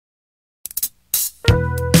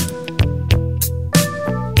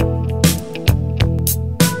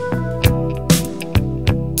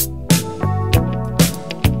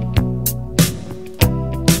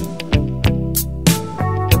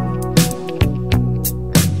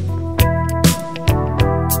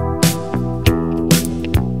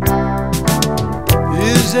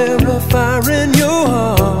fire in your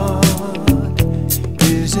heart?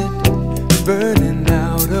 Is it burning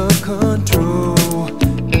out of control?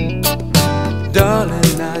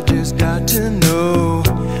 Darling, I just got to know,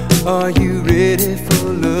 are you ready for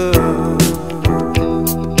love?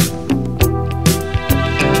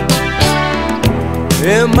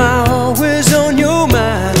 Am I always on your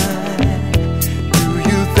mind? Do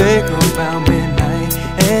you think about me night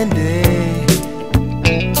and day?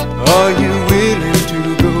 Are you willing to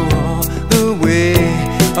go all the way?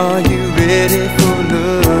 Are you ready for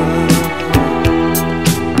love?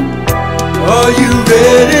 Are you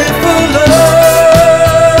ready for love?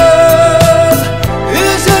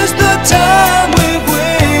 Is this the time we've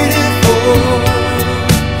waited for?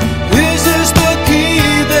 Is this the key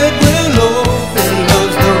that will open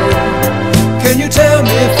love's door? Can you tell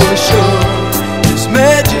me for sure it's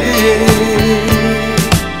magic?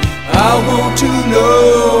 I want to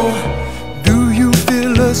know, do you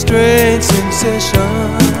feel a strange sensation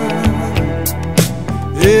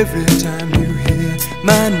every time you hear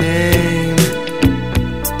my name?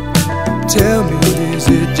 Tell me, is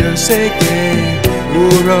it just a game,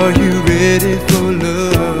 or are you ready for